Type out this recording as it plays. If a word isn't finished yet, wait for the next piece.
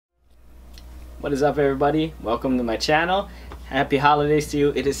What is up, everybody? Welcome to my channel. Happy holidays to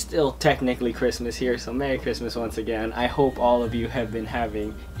you. It is still technically Christmas here, so Merry Christmas once again. I hope all of you have been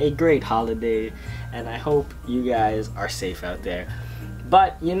having a great holiday, and I hope you guys are safe out there.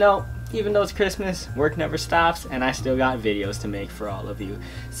 But you know, even though it's Christmas, work never stops, and I still got videos to make for all of you.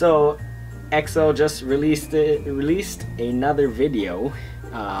 So EXO just released another video.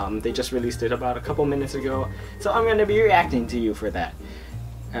 They just released it about a couple minutes ago, so I'm gonna be reacting to you for that.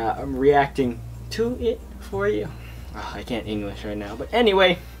 I'm reacting to it for you. Oh, I can't English right now, but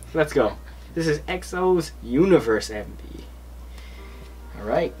anyway, let's go. This is EXO's Universe MV. All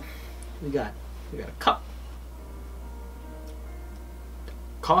right, we got a cup,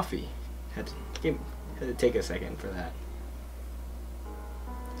 coffee. Had to take a second for that.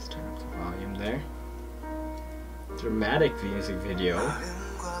 Let's turn up the volume there. Dramatic music video.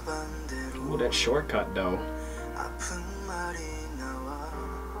 Ooh, that shortcut though.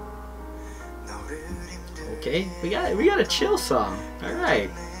 Okay, we got a chill song. All right,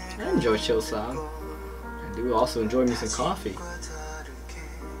 I enjoy chill song. I do also enjoy me some coffee.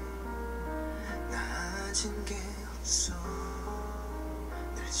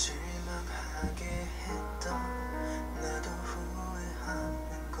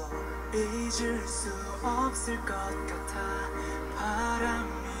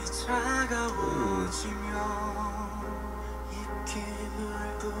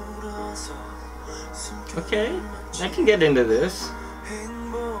 Okay, I can get into this.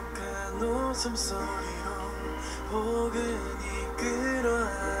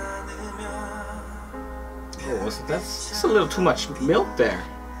 Oh, that's just a little too much milk there.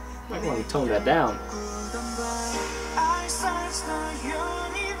 Might want to tone that down.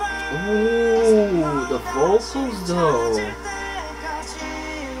 Ooh, the vocals though.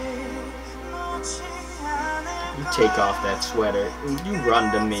 You take off that sweater. You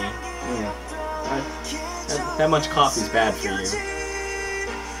run to me. That much coffee's bad for you.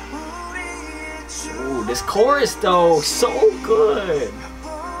 Ooh, this chorus though, so good.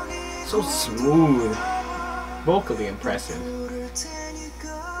 So smooth. Vocally impressive.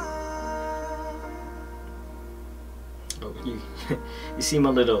 Oh, you seem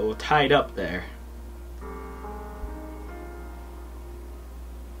a little tied up there.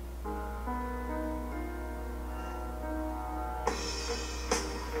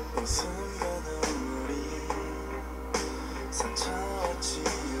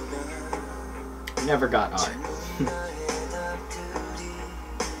 Never got art.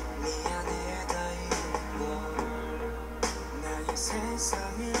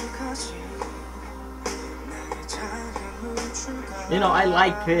 You know, I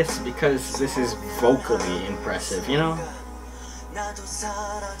like this because this is vocally impressive, you know?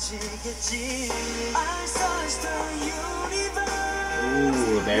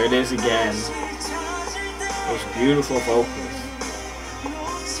 Ooh, there it is again. Those beautiful vocals.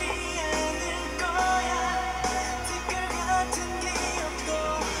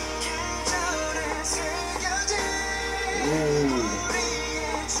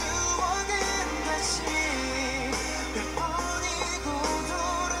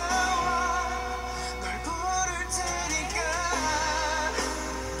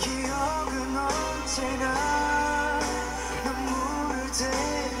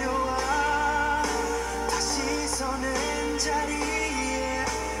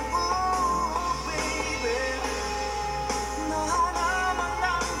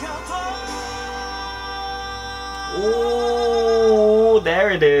 Ooh,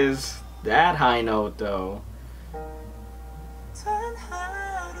 there it is. That high note though.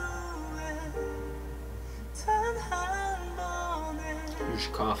 Here's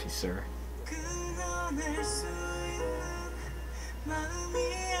your coffee, sir.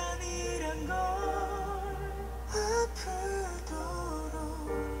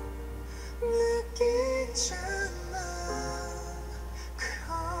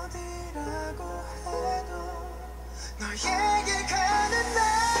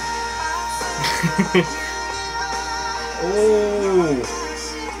 Ooh.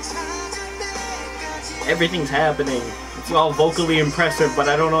 Everything's happening. It's all vocally impressive, but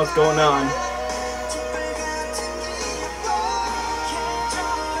I don't know what's going on.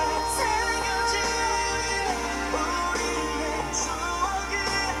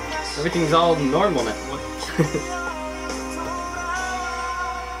 Everything's all normal now.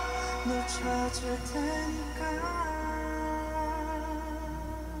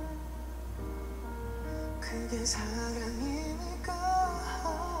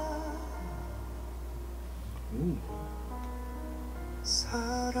 Ooh.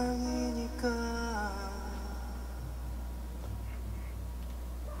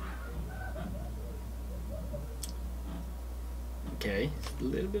 Okay, a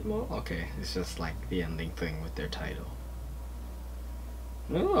little bit more. Okay, it's just like the ending thing with their title.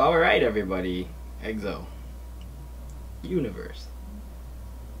 Oh, all right, everybody. EXO Universe.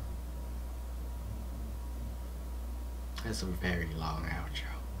 That's a very long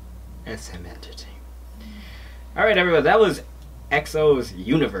outro. SM Entertainment. All right, everybody. That was EXO's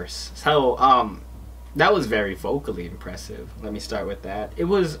Universe. So, that was very vocally impressive. Let me start with that. It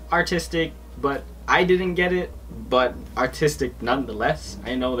was artistic, but I didn't get it, but artistic nonetheless.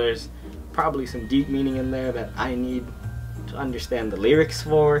 I know there's probably some deep meaning in there that I need to understand the lyrics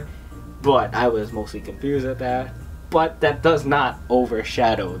for, but I was mostly confused at that. But that does not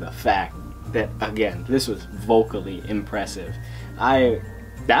overshadow the fact that, again, this was vocally impressive.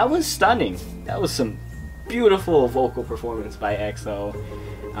 That was stunning. That was some beautiful vocal performance by EXO.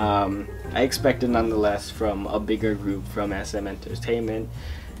 I expected nonetheless from a bigger group from SM Entertainment.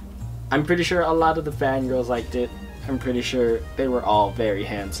 I'm pretty sure a lot of the fangirls liked it. I'm pretty sure they were all very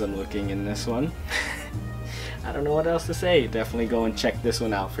handsome looking in this one. I don't know what else to say. Definitely go and check this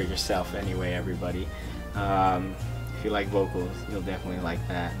one out for yourself anyway, everybody. If you like vocals, you'll definitely like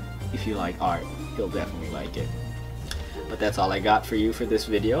that. If you like art, you'll definitely like it. But that's all I got for you for this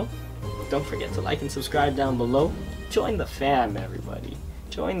video. Don't forget to like and subscribe down below. Join the fam, everybody.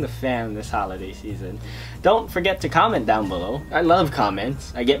 Join the fam this holiday season. Don't forget to comment down below. I love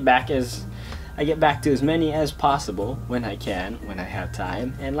comments. I get back to as many as possible when I can, when I have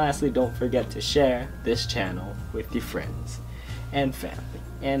time. And lastly, don't forget to share this channel with your friends and family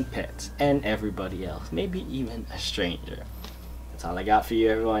and pets and everybody else, maybe even a stranger. That's all I got for you,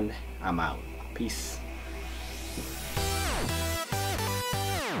 everyone. I'm out. Peace.